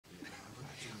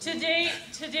Today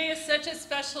is such a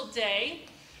special day,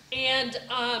 and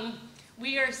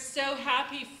we are so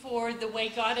happy for the way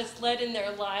God has led in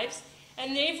their lives.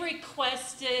 And they've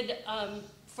requested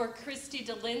for Christy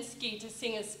Delinsky to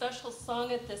sing a special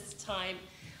song at this time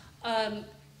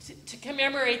to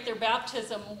commemorate their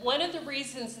baptism. One of the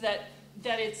reasons that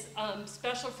it's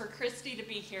special for Christy to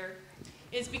be here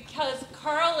is because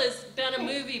Carl has been a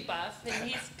movie buff, and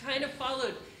he's kind of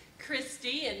followed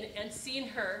Christy and seen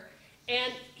her.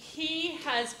 And he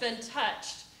has been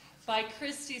touched by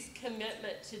Christy's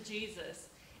commitment to Jesus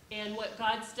and what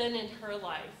God's done in her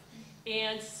life.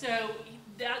 And so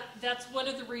that's one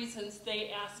of the reasons they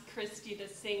asked Christy to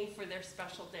sing for their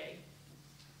special day.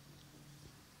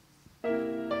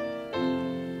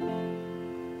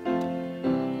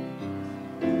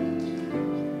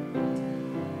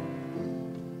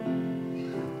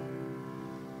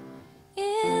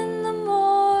 In the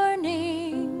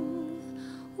morning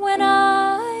when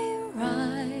I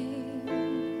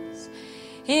rise,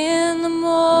 in the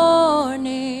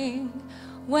morning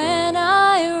when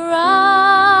I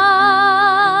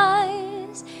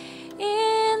rise,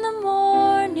 in the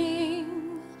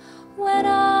morning when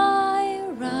I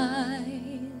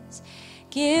rise,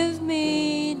 give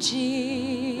me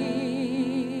Jesus,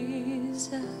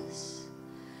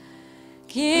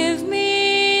 give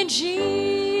me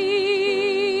Jesus,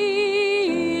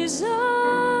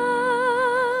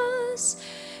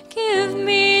 give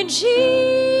me Jesus.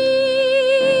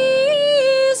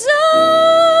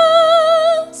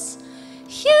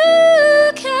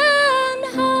 You can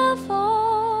have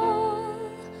all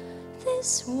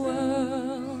this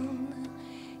world.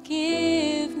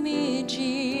 Give me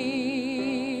Jesus.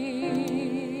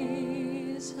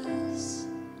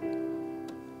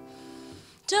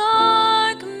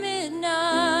 Dark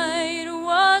midnight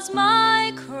was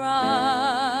my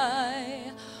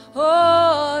cry.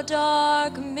 Oh,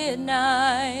 dark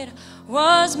midnight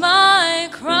was my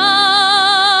cry.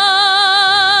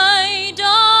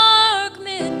 Dark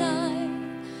midnight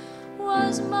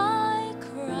was my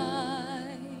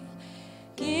cry.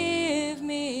 Give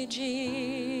me Jesus.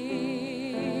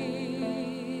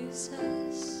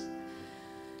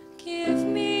 Give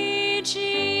me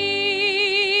Jesus.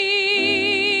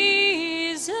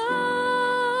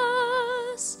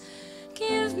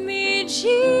 Give me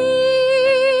Jesus.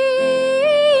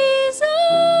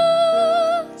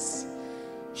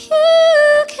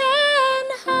 You can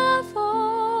have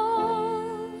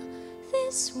all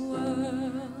this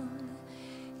world.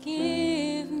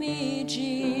 Give me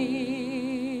Jesus.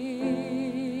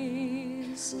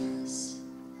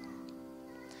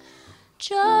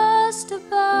 Just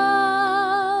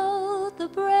about the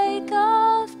break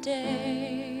of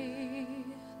day,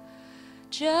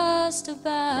 just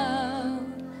about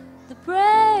the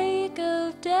break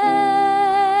of day,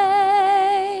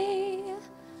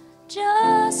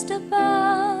 just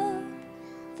about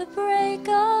the break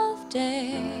of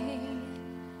day,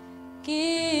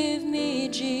 give me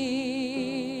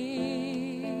Jesus,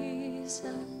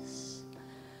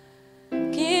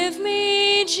 give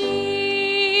me Jesus,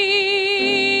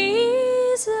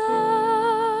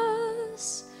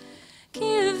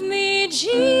 give me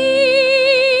Jesus.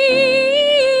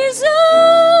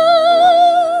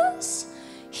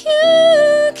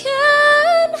 You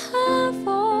can have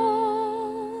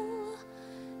all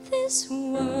this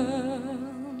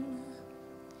world.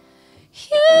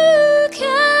 You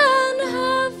can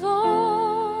have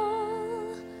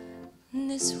all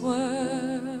this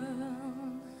world.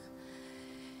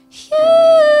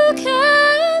 You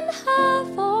can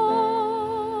have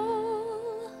all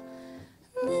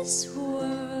this world.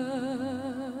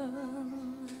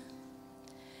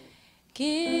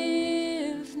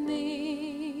 Give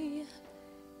me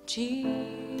Jesus.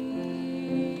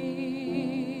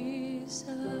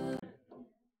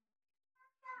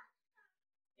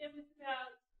 It was about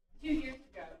 2 years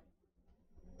ago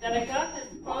that I got this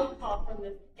phone call from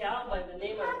this gal by the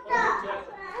name of Lily Jones.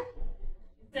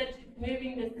 She said she's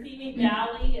moving to Simi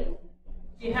Valley, and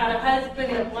she had a husband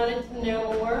that wanted to know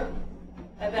more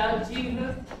about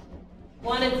Jesus,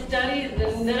 wanted studies,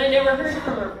 and then I never heard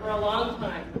from her for a long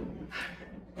time.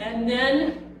 And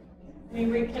then we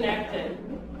reconnected.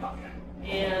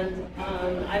 And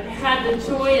I've had the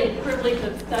joy and privilege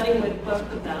of studying with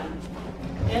both of them.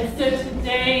 And so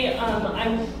today,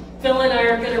 Phil and I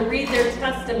are going to read their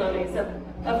testimonies of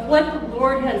what the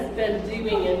Lord has been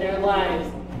doing in their lives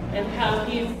and how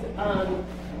He's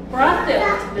brought them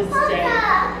to this day.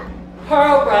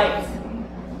 Carl writes,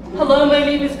 "Hello, my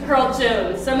name is Carl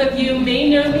Jones. Some of you may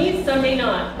know me, some may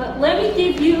not. But let me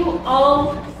give you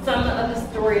all some of the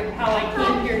story of how I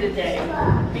came here today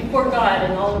before God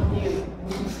and all of you.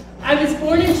 I I was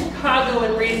born in Chicago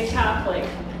and raised Catholic,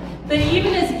 but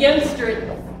even as a youngster,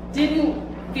 it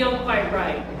didn't feel quite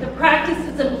right. The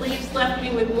practices and beliefs left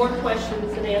me with more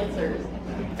questions than answers.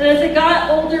 And as I got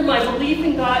older, my belief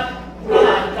in God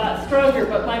got stronger,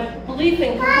 but my belief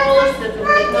in Catholicism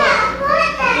did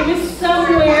not. It was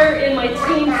somewhere in my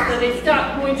teens that I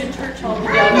stopped going to church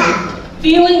altogether,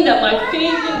 feeling that my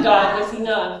faith in God was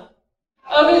enough.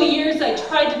 Over the years, I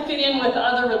tried to fit in with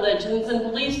other religions and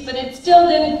beliefs, but it still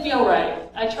didn't feel right.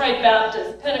 I tried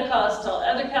Baptist, Pentecostal,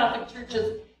 other Catholic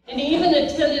churches, and even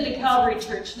attended a Calvary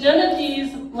church. None of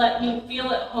these let me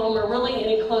feel at home or really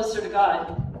any closer to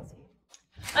God.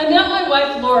 I met my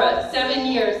wife, Laura, 7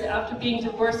 years after being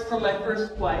divorced from my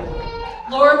first wife.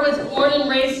 Laura was born and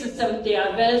raised a Seventh-day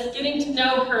Adventist. Getting to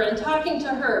know her and talking to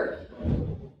her,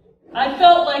 I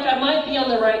felt like I might be on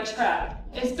the right track,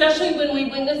 especially when we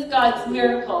witnessed God's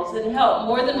miracles and help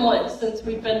more than once since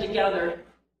we've been together.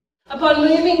 Upon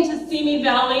moving to Simi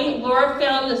Valley, Laura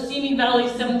found the Simi Valley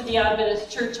Seventh-day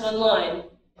Adventist Church online.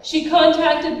 She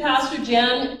contacted Pastor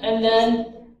Jan and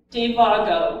then Dave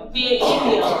Vago via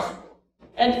emails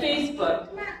and Facebook.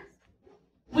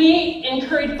 We,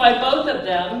 encouraged by both of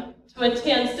them to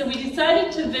attend, so we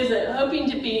decided to visit, hoping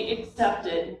to be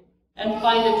accepted and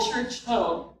find a church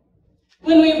home.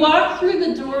 When we walked through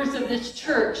the doors of this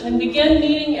church and began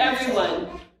meeting everyone,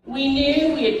 we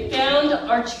knew we had found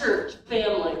our church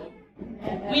family.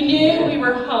 We knew we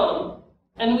were home,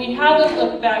 and we haven't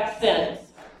looked back since.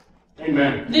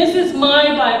 Amen. This is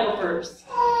my Bible verse.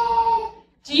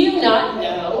 Do you not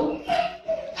know?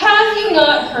 Have you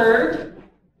not heard?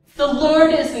 The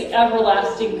Lord is the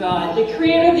everlasting God, the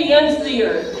creator of the ends of the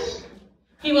earth.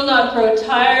 He will not grow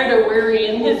tired or weary,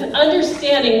 and his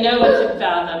understanding no one can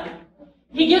fathom.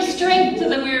 He gives strength to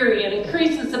the weary and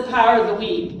increases the power of the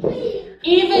weak.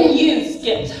 Even youths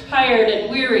get tired and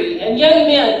weary, and young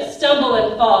men stumble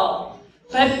and fall.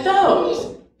 But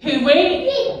those who wait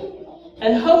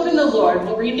and hope in the Lord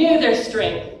will renew their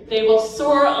strength. They will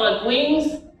soar on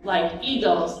wings like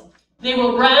eagles. They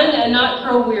will run and not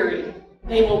grow weary.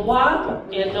 They will walk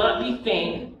and not be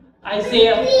faint.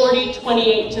 Isaiah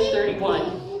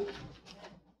 40:28-31.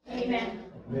 Amen.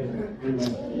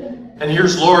 And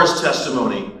here's Laura's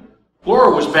testimony.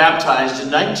 Laura was baptized in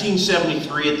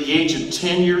 1973 at the age of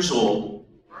 10 years old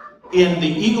in the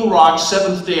Eagle Rock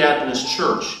Seventh-day Adventist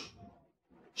Church.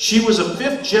 She was a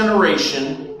fifth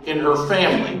generation in her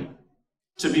family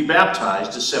to be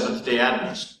baptized as Seventh-day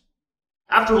Adventist.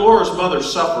 After Laura's mother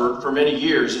suffered for many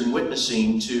years in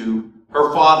witnessing to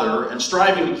her father and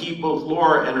striving to keep both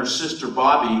Laura and her sister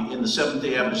Bobby in the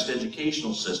Seventh-day Adventist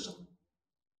educational system,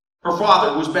 her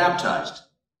father was baptized.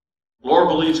 Laura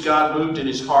believes God moved in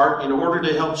his heart in order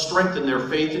to help strengthen their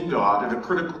faith in God at a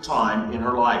critical time in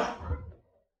her life.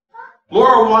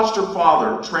 Laura watched her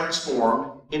father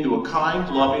transform into a kind,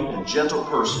 loving, and gentle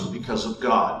person because of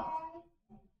God.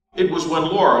 It was when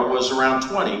Laura was around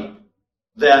 20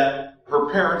 that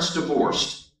her parents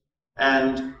divorced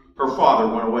and her father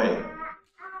went away.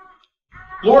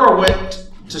 Laura went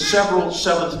to several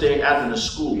Seventh-day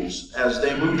Adventist schools as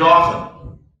they moved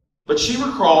often, but she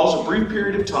recalls a brief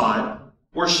period of time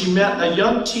where she met a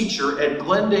young teacher at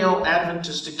Glendale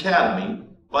Adventist Academy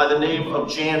by the name of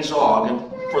Jan Zog.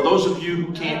 And for those of you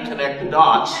who can't connect the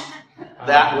dots,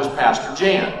 that was Pastor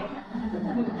Jan.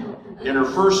 In her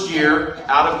first year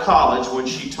out of college when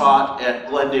she taught at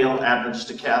Glendale Adventist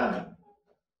Academy.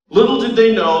 Little did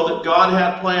they know that God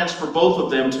had plans for both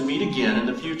of them to meet again in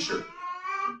the future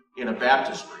in a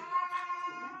baptistry.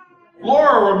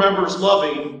 Laura remembers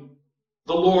loving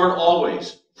the Lord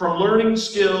always, from learning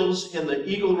skills in the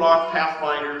Eagle Rock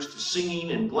Pathfinders to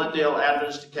singing in Glendale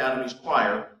Adventist Academy's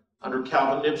choir under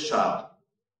Calvin Nibschild,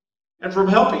 and from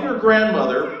helping her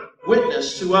grandmother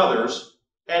witness to others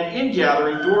and in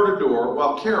gathering door to door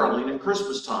while caroling at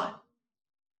Christmas time.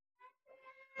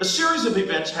 A series of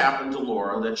events happened to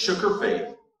Laura that shook her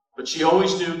faith, but she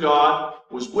always knew God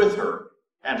was with her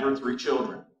and her 3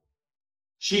 children.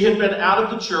 She had been out of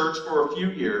the church for a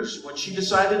few years when she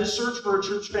decided to search for a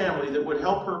church family that would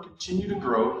help her continue to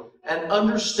grow and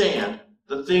understand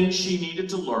the things she needed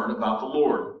to learn about the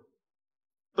Lord.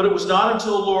 But it was not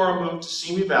until Laura moved to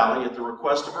Simi Valley at the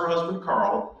request of her husband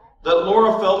Carl that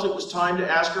Laura felt it was time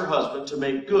to ask her husband to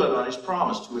make good on his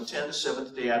promise to attend a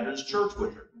Seventh-day Adventist church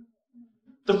with her.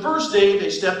 The first day they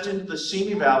stepped into the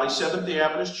Simi Valley Seventh-day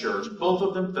Adventist church, both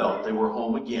of them felt they were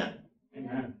home again.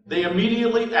 Amen. They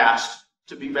immediately asked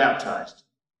to be baptized.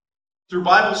 Through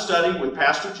Bible study with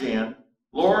Pastor Jan,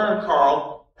 Laura and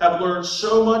Carl have learned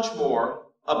so much more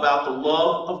about the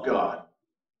love of God.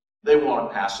 They want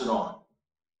to pass it on.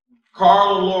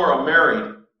 Carl and Laura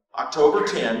married October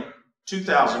 10,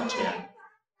 2010,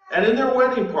 And in their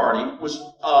wedding party was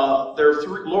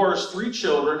Laura's 3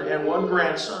 children and 1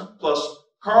 grandson, plus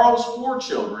Carl's 4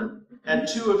 children and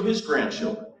 2 of his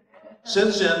grandchildren.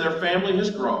 Since then, their family has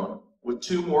grown with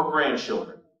 2 more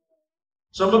grandchildren.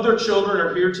 Some of their children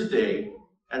are here today,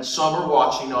 and some are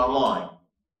watching online.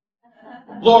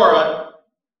 Laura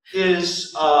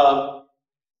is,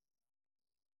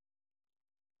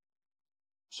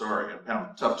 sorry, I'm having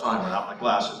a tough time without my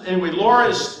glasses. Anyway, Laura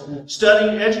is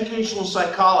studying educational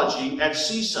psychology at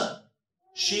CSUN.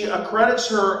 She accredits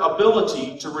her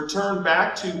ability to return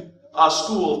back to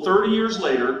school 30 years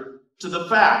later to the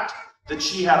fact that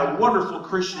she had a wonderful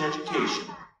Christian education.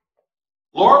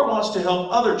 Laura wants to help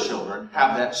other children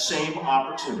have that same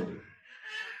opportunity.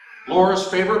 Laura's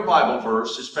favorite Bible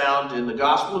verse is found in the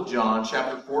Gospel of John,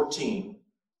 chapter 14,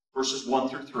 verses 1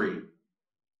 through 3.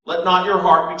 Let not your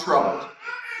heart be troubled.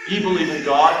 Ye believe in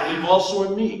God, believe also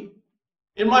in me.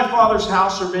 In my Father's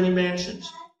house are many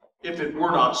mansions. If it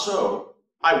were not so,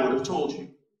 I would have told you.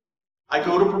 I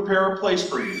go to prepare a place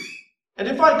for you. And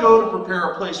if I go to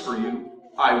prepare a place for you,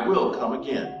 I will come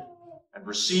again and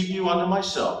receive you unto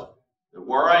myself, that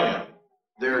where I am,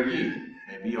 there ye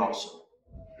may be also.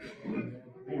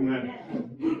 Amen.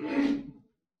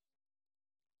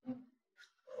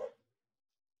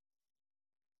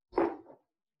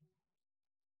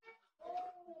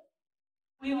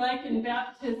 We liken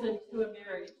baptism to a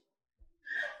marriage.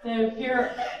 So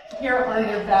here are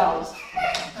your vows.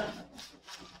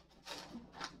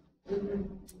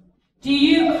 Do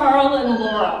you, Carl and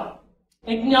Laura,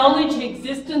 acknowledge the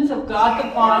existence of God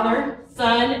the Father,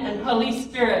 Son, and Holy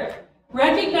Spirit,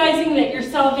 recognizing that your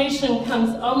salvation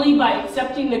comes only by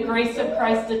accepting the grace of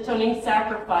Christ's atoning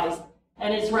sacrifice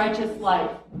and his righteous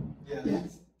life?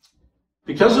 Yes.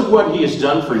 Because of what he has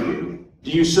done for you,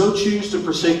 do you so choose to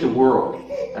forsake the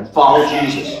world and follow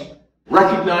Jesus,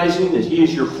 recognizing that he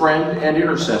is your friend and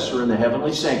intercessor in the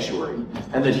heavenly sanctuary,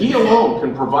 and that he alone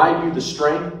can provide you the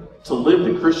strength to live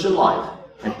the Christian life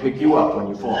and pick you up when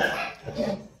you fall?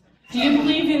 Do you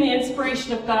believe in the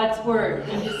inspiration of God's Word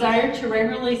and desire to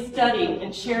regularly study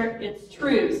and share its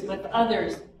truths with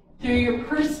others through your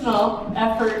personal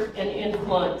effort and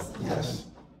influence? Yes.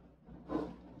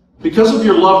 Because of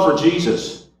your love for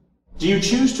Jesus, do you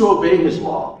choose to obey his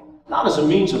law, not as a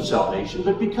means of salvation,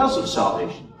 but because of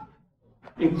salvation,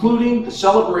 including the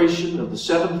celebration of the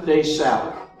seventh-day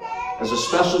Sabbath as a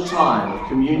special time of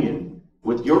communion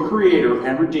with your Creator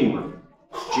and Redeemer,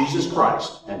 Jesus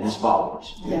Christ, and his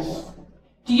followers? Yes.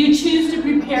 Do you choose to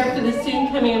prepare for the soon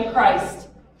coming of Christ,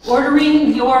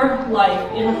 ordering your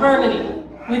life in harmony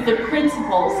with the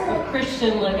principles of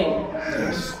Christian living?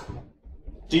 Yes.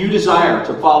 Do you desire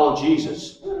to follow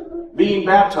Jesus, being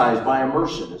baptized by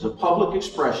immersion as a public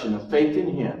expression of faith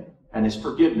in him and his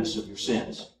forgiveness of your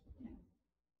sins?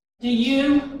 Do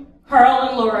you, Carl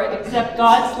and Laura, accept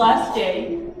God's last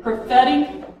day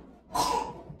prophetic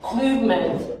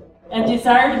movement and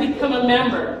desire to become a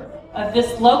member of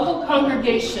this local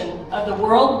congregation of the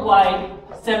worldwide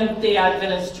Seventh-day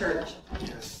Adventist Church?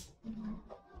 Yes.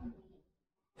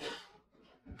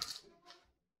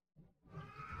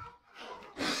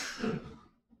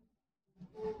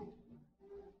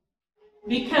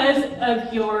 Because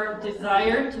of your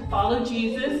desire to follow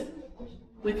Jesus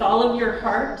with all of your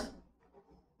heart,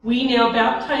 we now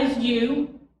baptize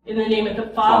you in the name of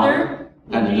the Father,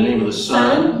 and in the name of the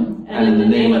Son, and in the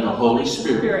name of the Holy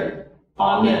Spirit.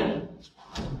 Amen.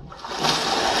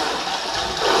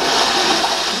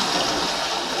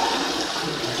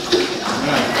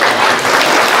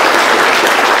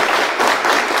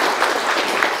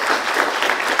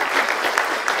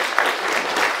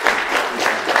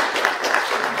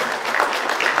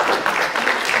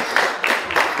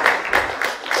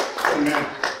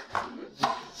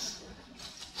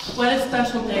 What a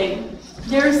special day.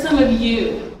 There are some of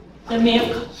you that may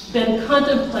have been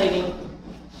contemplating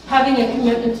having a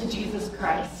commitment to Jesus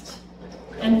Christ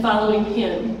and following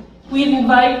him. We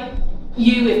invite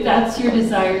you, if that's your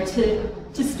desire,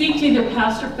 to speak to either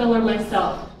Pastor Phil or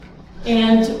myself,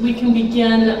 and we can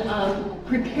begin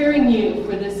preparing you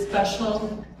for this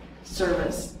special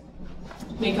service.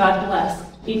 May God bless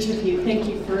each of you. Thank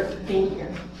you for being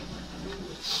here.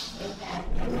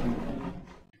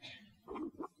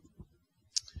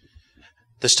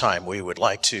 This time we would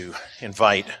like to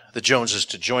invite the Joneses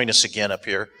to join us again up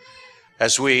here.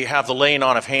 As we have the laying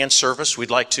on of hands service, we'd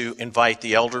like to invite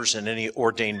the elders and any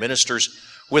ordained ministers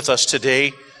with us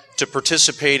today to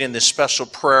participate in this special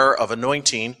prayer of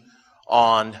anointing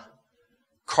on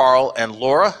Carl and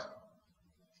Laura.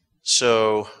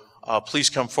 So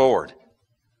please come forward.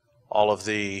 All of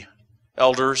the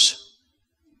elders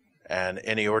and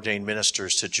any ordained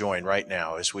ministers to join right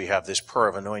now as we have this prayer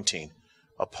of anointing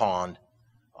upon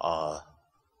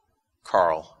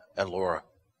Carl and Laura.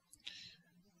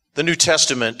 The New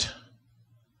Testament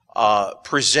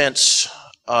presents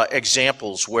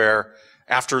examples where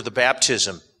after the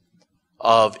baptism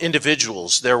of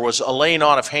individuals, there was a laying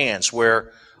on of hands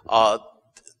where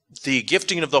the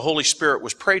gifting of the Holy Spirit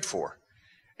was prayed for.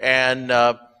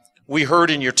 And we heard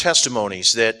in your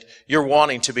testimonies that you're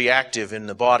wanting to be active in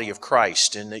the body of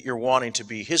Christ and that you're wanting to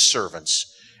be His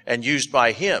servants and used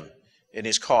by Him in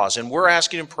His cause. And we're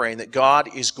asking and praying that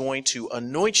God is going to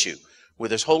anoint you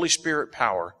with His Holy Spirit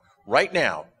power right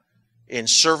now in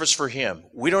service for Him.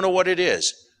 We don't know what it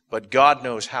is, but God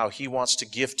knows how He wants to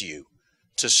gift you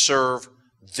to serve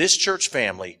this church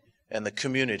family and the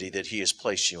community that He has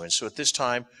placed you in. So at this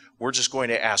time, we're just going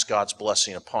to ask God's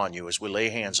blessing upon you as we lay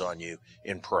hands on you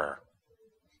in prayer.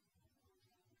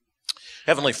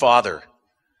 Heavenly Father,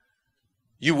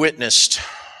 you witnessed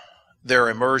their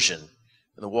immersion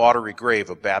in the watery grave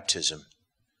of baptism.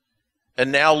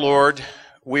 And now, Lord,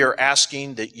 we are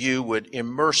asking that you would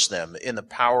immerse them in the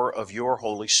power of your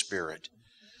Holy Spirit,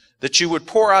 that you would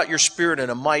pour out your Spirit in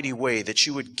a mighty way, that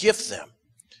you would gift them,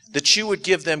 that you would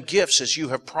give them gifts as you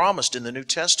have promised in the New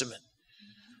Testament,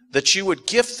 that you would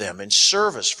gift them in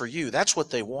service for you. That's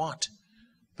what they want.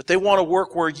 But they want to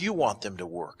work where you want them to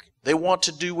work. They want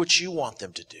to do what you want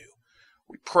them to do.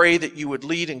 We pray that you would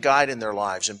lead and guide in their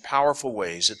lives in powerful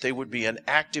ways, that they would be an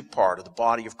active part of the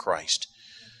body of Christ,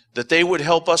 that they would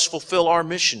help us fulfill our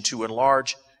mission to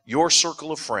enlarge your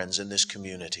circle of friends in this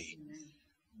community.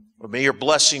 May your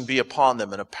blessing be upon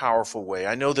them in a powerful way.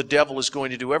 I know the devil is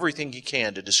going to do everything he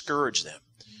can to discourage them,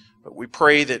 but we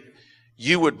pray that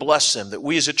you would bless them, that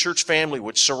we as a church family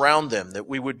would surround them, that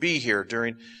we would be here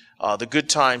during the good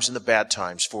times and the bad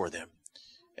times for them,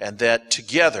 and that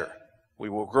together we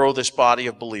will grow this body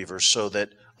of believers so that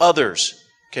others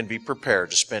can be prepared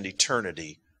to spend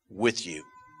eternity with you.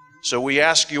 So we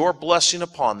ask your blessing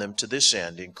upon them to this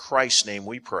end. In Christ's name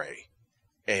we pray.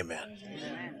 Amen.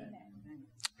 Amen.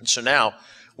 And so now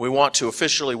we want to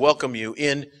officially welcome you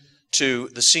into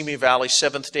the Simi Valley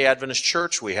Seventh-day Adventist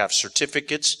Church. We have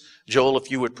certificates. Joel, if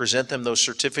you would present them those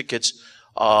certificates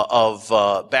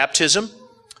of baptism,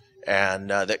 and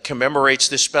that commemorates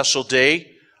this special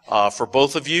day for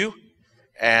both of you.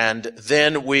 And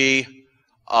then we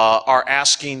are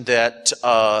asking that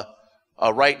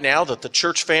right now that the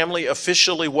church family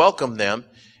officially welcome them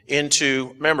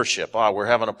into membership. We're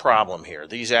having a problem here.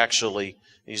 These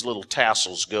little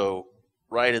tassels go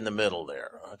right in the middle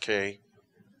there, okay?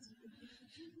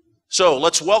 So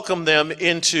let's welcome them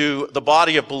into the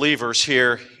body of believers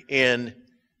here in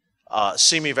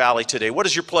Simi Valley today. What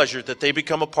is your pleasure that they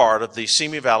become a part of the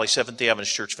Simi Valley Seventh-day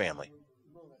Adventist Church family?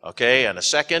 Okay, and a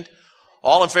second.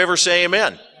 All in favor say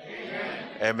amen. Amen.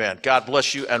 Amen. God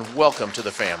bless you and welcome to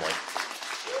the family.